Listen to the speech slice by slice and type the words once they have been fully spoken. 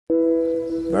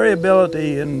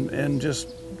Variability in just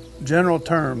general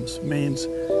terms means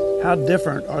how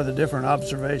different are the different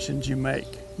observations you make.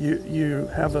 You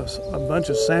have a bunch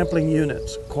of sampling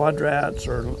units, quadrats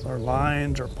or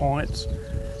lines or points,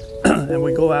 and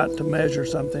we go out to measure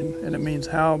something, and it means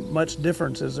how much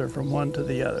difference is there from one to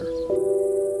the other.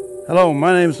 Hello,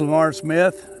 my name is Lamar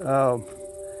Smith.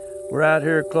 We're out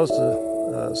here close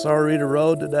to Sahuarita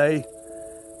Road today,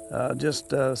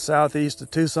 just southeast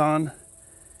of Tucson.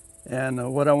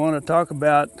 And what I want to talk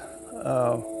about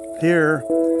here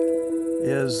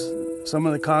is some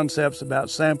of the concepts about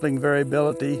sampling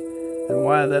variability and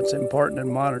why that's important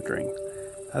in monitoring.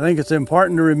 I think it's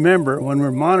important to remember when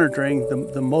we're monitoring,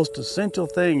 the most essential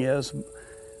thing is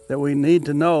that we need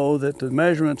to know that the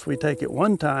measurements we take at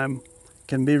one time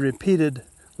can be repeated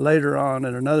later on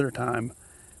at another time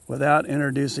without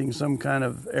introducing some kind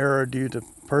of error due to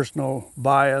personal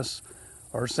bias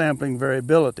or sampling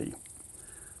variability.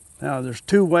 Now, there's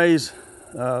two ways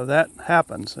that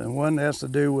happens, and one has to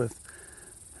do with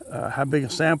how big a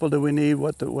sample do we need,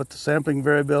 what the sampling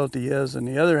variability is, and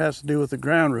the other has to do with the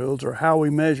ground rules or how we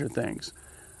measure things.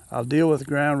 I'll deal with the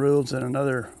ground rules in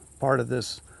another part of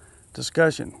this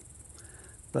discussion.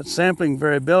 But sampling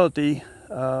variability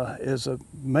is a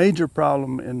major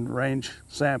problem in range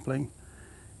sampling,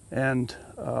 and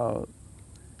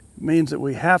means that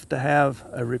we have to have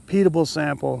a repeatable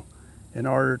sample in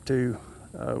order to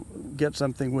get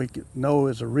something we know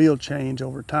is a real change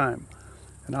over time.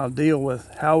 And I'll deal with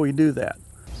how we do that.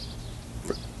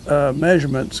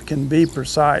 Measurements can be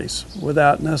precise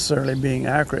without necessarily being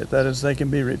accurate. That is, they can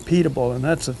be repeatable, and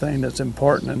that's the thing that's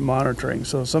important in monitoring.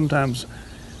 So sometimes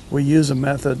we use a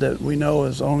method that we know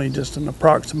is only just an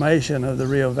approximation of the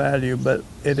real value, but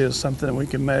it is something that we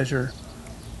can measure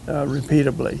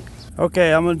repeatably.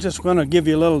 Okay, I'm just going to give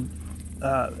you a little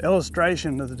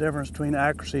illustration of the difference between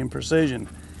accuracy and precision.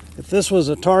 If this was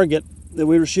a target that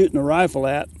we were shooting a rifle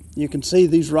at, you can see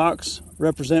these rocks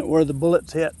represent where the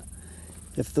bullets hit.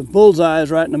 If the bullseye is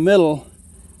right in the middle,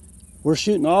 we're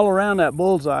shooting all around that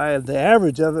bullseye, and the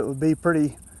average of it would be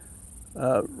pretty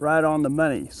right on the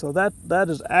money. So that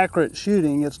is accurate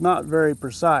shooting. It's not very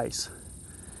precise.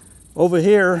 Over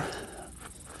here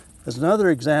is another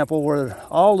example where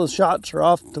all the shots are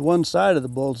off to one side of the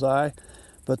bullseye,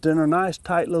 but they're in a nice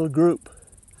tight little group.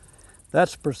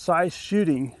 That's precise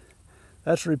shooting.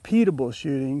 That's repeatable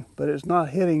shooting, but it's not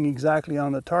hitting exactly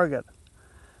on the target.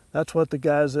 That's what the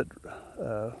guys that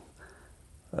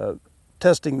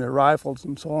testing their rifles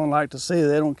and so on like to see.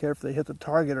 They don't care if they hit the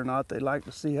target or not. They like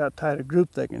to see how tight a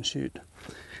group they can shoot.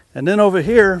 And then over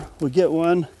here, we get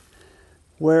one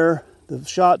where the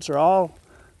shots are all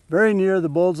very near the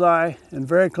bullseye and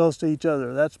very close to each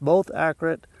other. That's both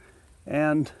accurate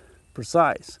and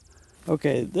precise.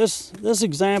 Okay, this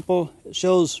example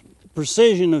shows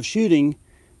precision of shooting,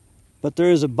 but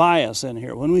there is a bias in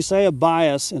here. When we say a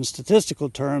bias in statistical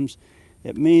terms,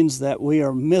 it means that we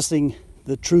are missing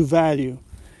the true value.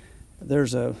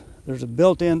 There's a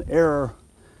built-in error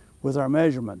with our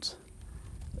measurements.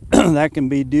 That can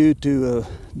be due to a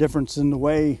difference in the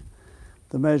way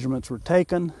the measurements were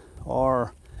taken,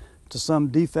 or to some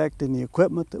defect in the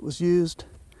equipment that was used,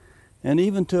 and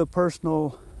even to a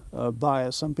personal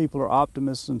bias. Some people are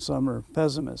optimists and some are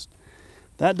pessimists.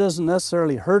 That doesn't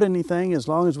necessarily hurt anything as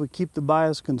long as we keep the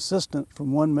bias consistent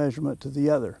from one measurement to the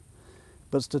other.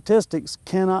 But statistics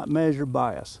cannot measure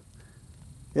bias.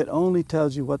 It only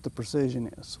tells you what the precision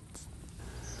is.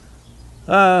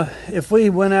 If we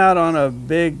went out on a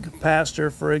big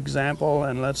pasture, for example,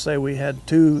 and let's say we had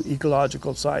two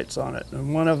ecological sites on it,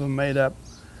 and one of them made up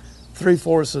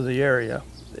 3/4 of the area,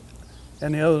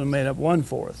 and the other one made up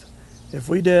 1/4. If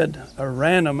we did a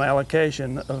random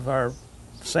allocation of our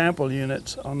sample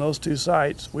units on those two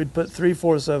sites, we'd put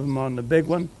 3/4 of them on the big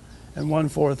one and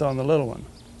 1/4 on the little one.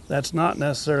 That's not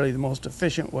necessarily the most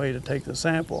efficient way to take the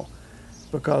sample,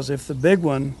 because if the big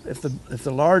one, if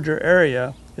the larger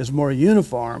area is more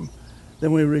uniform,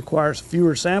 then we require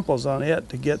fewer samples on it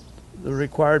to get the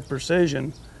required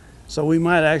precision. So we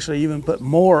might actually even put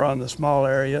more on the small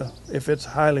area if it's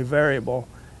highly variable,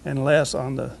 and less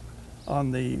on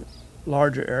the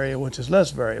larger area, which is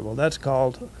less variable. That's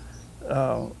called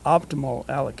optimal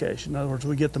allocation. In other words,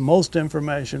 we get the most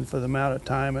information for the amount of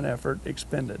time and effort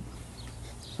expended.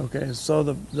 Okay, so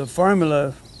the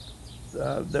formula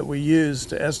that we use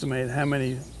to estimate how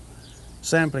many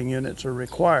sampling units are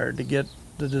required to get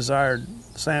the desired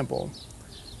sample,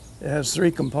 it has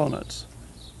three components.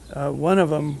 One of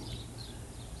them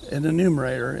in the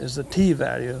numerator is the t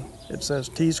value. It says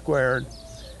t squared.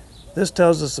 This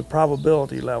tells us the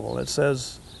probability level. It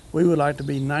says we would like to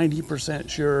be 90%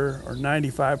 sure or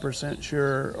 95%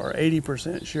 sure or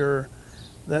 80% sure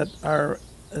that our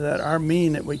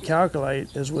mean that we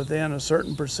calculate is within a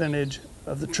certain percentage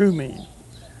of the true mean.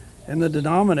 And the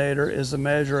denominator is the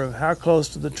measure of how close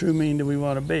to the true mean do we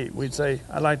want to be. We'd say,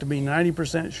 I'd like to be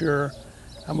 90% sure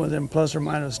I'm within plus or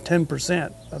minus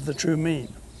 10% of the true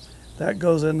mean. That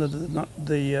goes into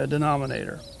the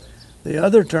denominator. The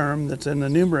other term that's in the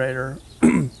numerator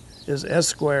is S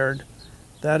squared.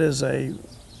 That is a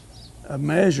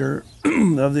measure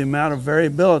of the amount of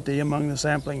variability among the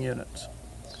sampling units.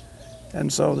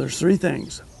 And so there's three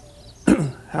things.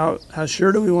 How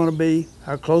sure do we want to be?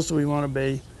 How close do we want to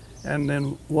be? And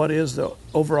then what is the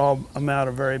overall amount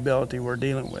of variability we're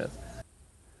dealing with?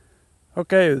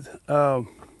 Okay,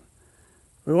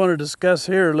 we want to discuss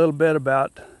here a little bit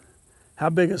about how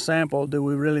big a sample do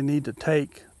we really need to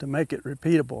take to make it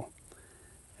repeatable.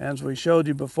 As we showed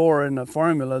you before in the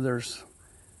formula, there's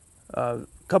a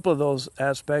couple of those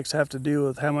aspects have to do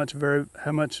with how much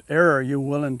error you're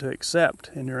willing to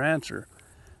accept in your answer.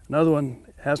 Another one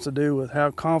has to do with how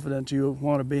confident you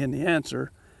want to be in the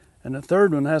answer. And the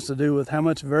third one has to do with how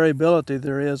much variability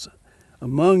there is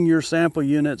among your sample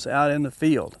units out in the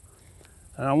field.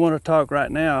 And I want to talk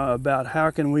right now about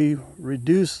how can we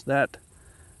reduce that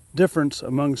difference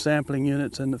among sampling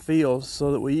units in the field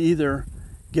so that we either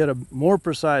get a more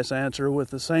precise answer with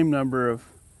the same number of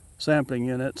sampling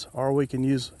units, or we can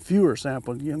use fewer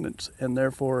sample units and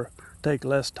therefore take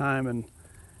less time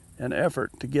and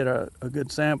effort to get a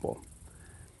good sample.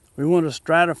 We want to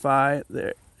stratify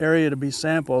the area to be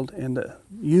sampled into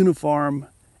uniform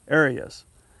areas.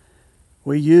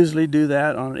 We usually do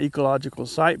that on an ecological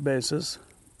site basis,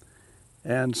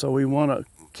 and so we want to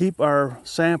keep our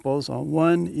samples on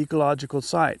one ecological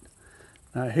site.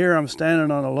 Now here I'm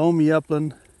standing on a loamy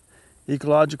upland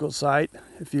ecological site.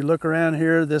 If you look around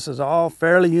here, this is all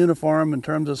fairly uniform in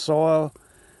terms of soil,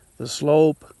 the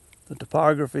slope, the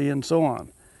topography, and so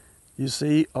on. You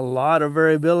see a lot of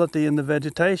variability in the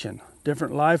vegetation.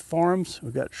 Different life forms.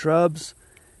 We've got shrubs,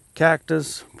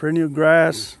 cactus, perennial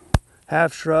grass,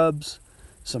 half shrubs,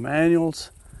 some annuals,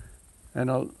 and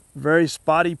a very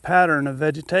spotty pattern of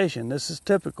vegetation. This is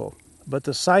typical, but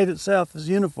the site itself is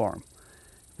uniform.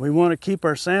 We want to keep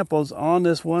our samples on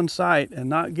this one site and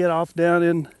not get off down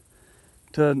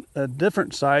into a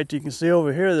different site. You can see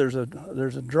over here there's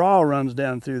a draw runs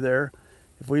down through there.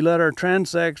 If we let our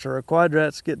transects or our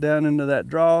quadrats get down into that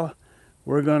draw,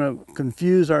 we're going to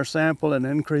confuse our sample and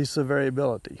increase the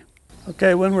variability.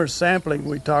 Okay, when we're sampling,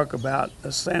 we talk about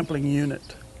a sampling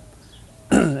unit.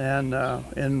 And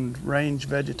in range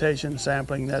vegetation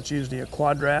sampling, that's usually a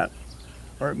quadrat,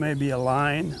 or it may be a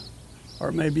line, or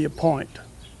it may be a point.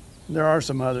 There are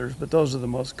some others, but those are the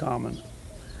most common.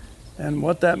 And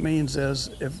what that means is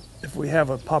if we have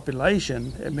a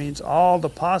population, it means all the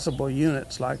possible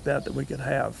units like that we could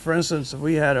have. For instance, if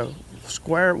we had a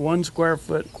 1 square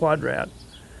foot quadrat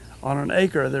on an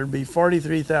acre, there'd be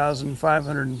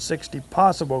 43,560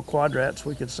 possible quadrats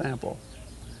we could sample.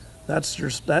 That's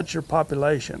your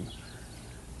population.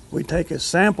 We take a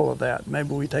sample of that. Maybe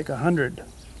we take 100.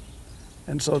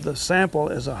 And so the sample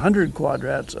is 100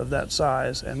 quadrats of that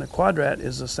size, and the quadrat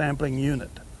is a sampling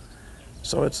unit.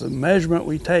 So it's the measurement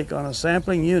we take on a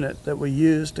sampling unit that we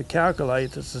use to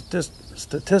calculate the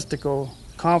statistical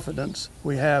confidence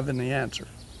we have in the answer.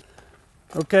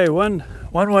 Okay, one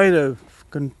way to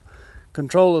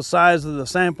control the size of the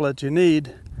sample that you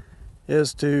need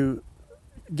is to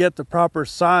get the proper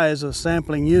size of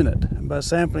sampling unit. And by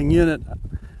sampling unit,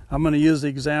 I'm going to use the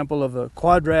example of a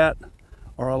quadrat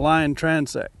or a line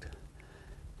transect.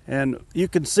 And you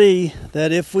can see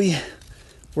that if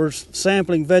we're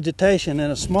sampling vegetation in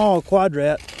a small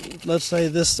quadrat, let's say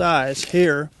this size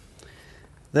here,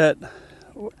 that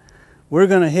we're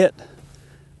going to hit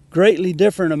greatly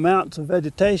different amounts of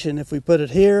vegetation if we put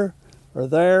it here or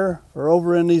there or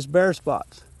over in these bare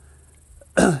spots.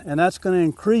 And that's going to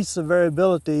increase the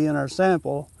variability in our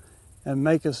sample and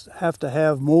make us have to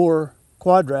have more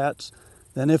quadrats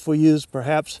than if we use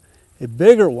perhaps a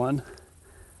bigger one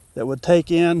that would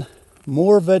take in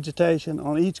more vegetation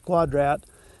on each quadrat,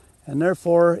 and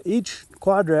therefore each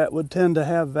quadrat would tend to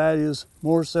have values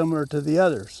more similar to the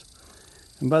others.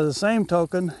 And by the same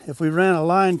token, if we ran a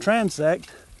line transect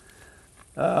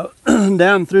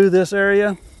down through this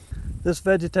area, this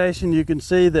vegetation, you can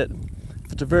see that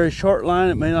if it's a very short line,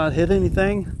 it may not hit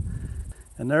anything,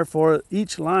 and therefore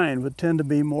each line would tend to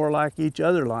be more like each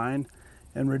other line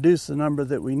and reduce the number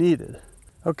that we needed.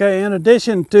 Okay, in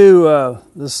addition to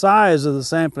the size of the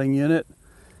sampling unit,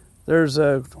 there's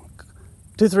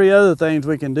 2-3 other things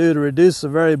we can do to reduce the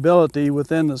variability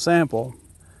within the sample.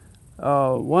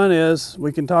 One is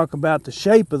we can talk about the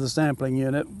shape of the sampling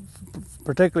unit,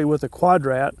 particularly with a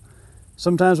quadrat.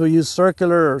 Sometimes we use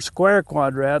circular or square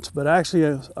quadrats, but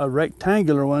actually a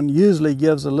rectangular one usually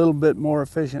gives a little bit more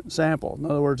efficient sample. In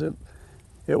other words,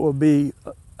 it will be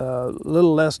a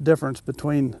little less difference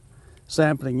between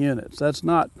sampling units. That's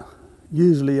not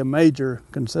usually a major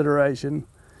consideration,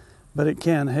 but it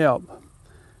can help.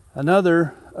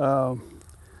 Another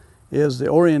is the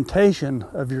orientation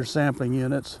of your sampling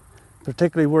units,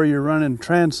 particularly where you're running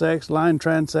transects, line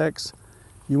transects.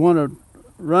 You want to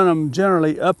run them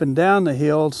generally up and down the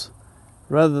hills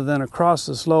rather than across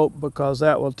the slope, because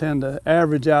that will tend to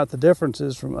average out the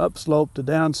differences from upslope to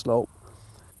downslope.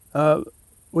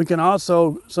 We can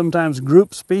also sometimes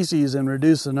group species and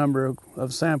reduce the number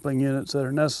of sampling units that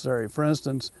are necessary. For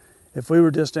instance, if we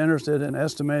were just interested in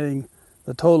estimating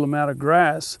the total amount of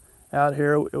grass out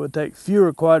here, it would take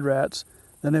fewer quadrats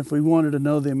than if we wanted to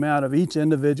know the amount of each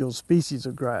individual species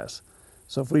of grass.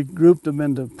 So if we grouped them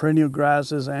into perennial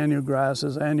grasses,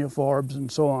 annualforbs,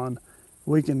 and so on,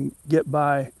 we can get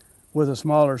by with a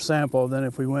smaller sample than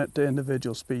if we went to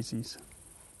individual species.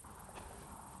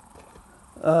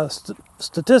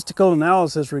 Statistical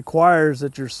analysis requires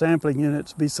that your sampling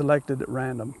units be selected at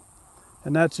random,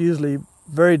 and that's usually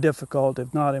very difficult,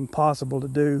 if not impossible, to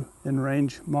do in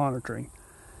range monitoring.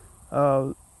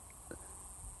 The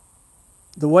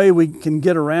way we can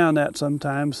get around that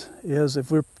sometimes is, if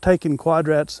we're taking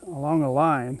quadrats along a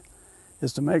line,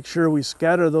 is to make sure we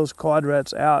scatter those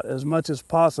quadrats out as much as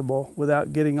possible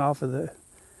without getting off of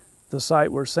the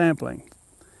site we're sampling.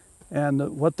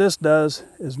 And what this does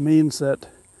is means that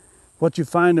what you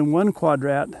find in one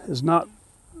quadrat is not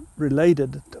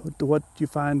related to what you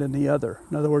find in the other.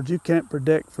 In other words, you can't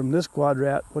predict from this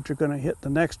quadrat what you're going to hit the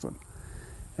next one.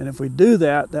 And if we do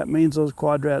that, that means those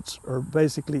quadrats are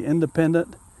basically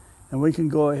independent, and we can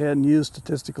go ahead and use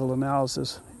statistical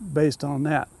analysis based on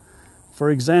that.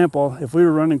 For example, if we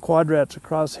were running quadrats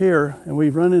across here and we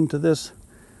run into this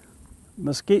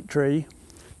mesquite tree,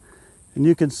 and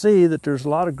you can see that there's a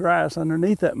lot of grass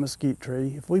underneath that mesquite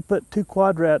tree. If we put two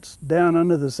quadrats down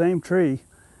under the same tree,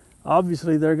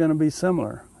 obviously they're going to be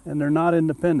similar, and they're not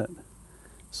independent.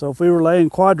 So if we were laying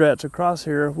quadrats across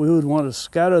here, we would want to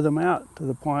scatter them out to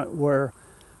the point where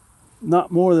not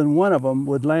more than one of them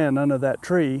would land under that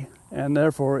tree, and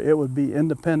therefore it would be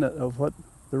independent of what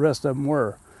the rest of them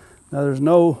were. Now, there's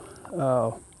no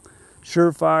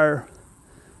surefire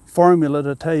formula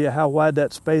to tell you how wide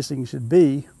that spacing should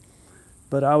be,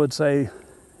 but I would say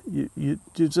it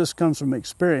just comes from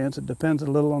experience. It depends a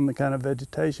little on the kind of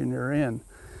vegetation you're in,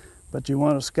 but you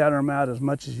want to scatter them out as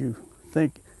much as you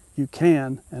think you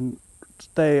can and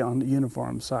stay on the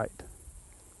uniform site.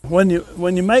 When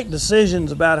you make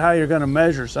decisions about how you're going to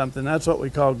measure something, that's what we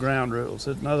call ground rules.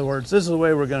 In other words, this is the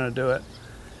way we're going to do it.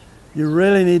 You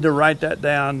really need to write that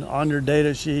down on your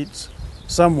data sheets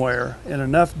somewhere in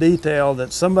enough detail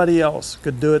that somebody else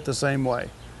could do it the same way.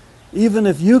 Even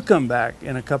if you come back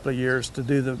in a couple of years to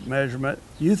do the measurement,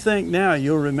 you think now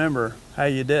you'll remember how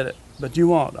you did it, but you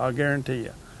won't, I'll guarantee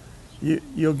you.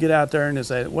 You'll get out there and you'll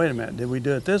say, wait a minute, did we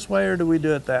do it this way or did we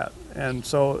do it that? And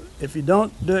so if you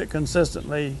don't do it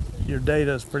consistently, your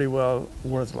data is pretty well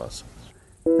worthless.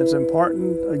 It's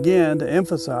important, again, to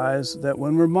emphasize that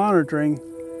when we're monitoring,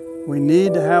 we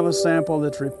need to have a sample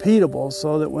that's repeatable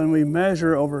so that when we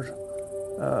measure over,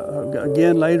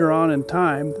 again later on in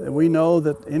time, that we know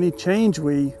that any change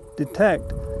we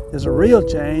detect is a real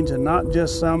change and not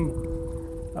just some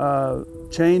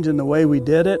change in the way we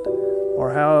did it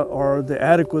or the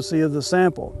adequacy of the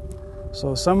sample.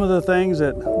 So some of the things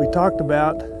that we talked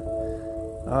about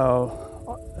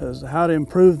is how to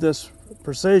improve this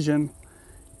precision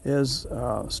is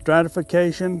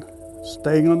stratification,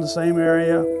 staying on the same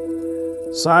area,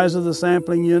 size of the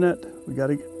sampling unit. We got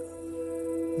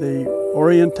the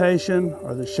orientation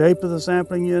or the shape of the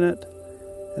sampling unit.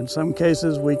 In some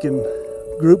cases we can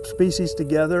group species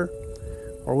together,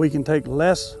 or we can take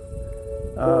less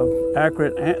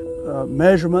accurate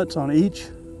measurements on each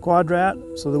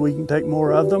quadrat so that we can take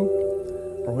more of them,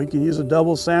 or we can use a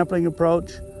double sampling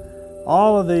approach.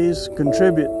 All of these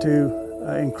contribute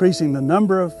to increasing the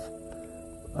number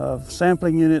of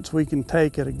sampling units we can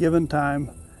take at a given time,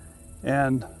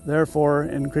 and therefore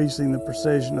increasing the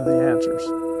precision of the answers.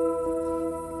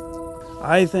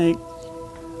 I think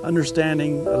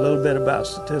understanding a little bit about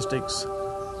statistics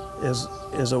is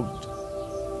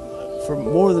for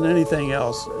more than anything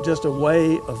else, just a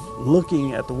way of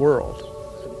looking at the world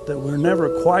that we're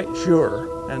never quite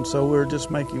sure, and so we're just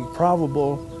making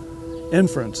probable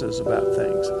inferences about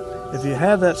things. If you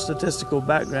have that statistical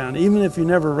background, even if you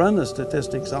never run the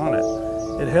statistics on it,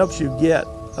 it helps you get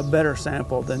a better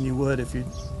sample than you would if you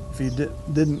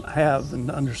didn't have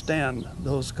and understand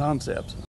those concepts.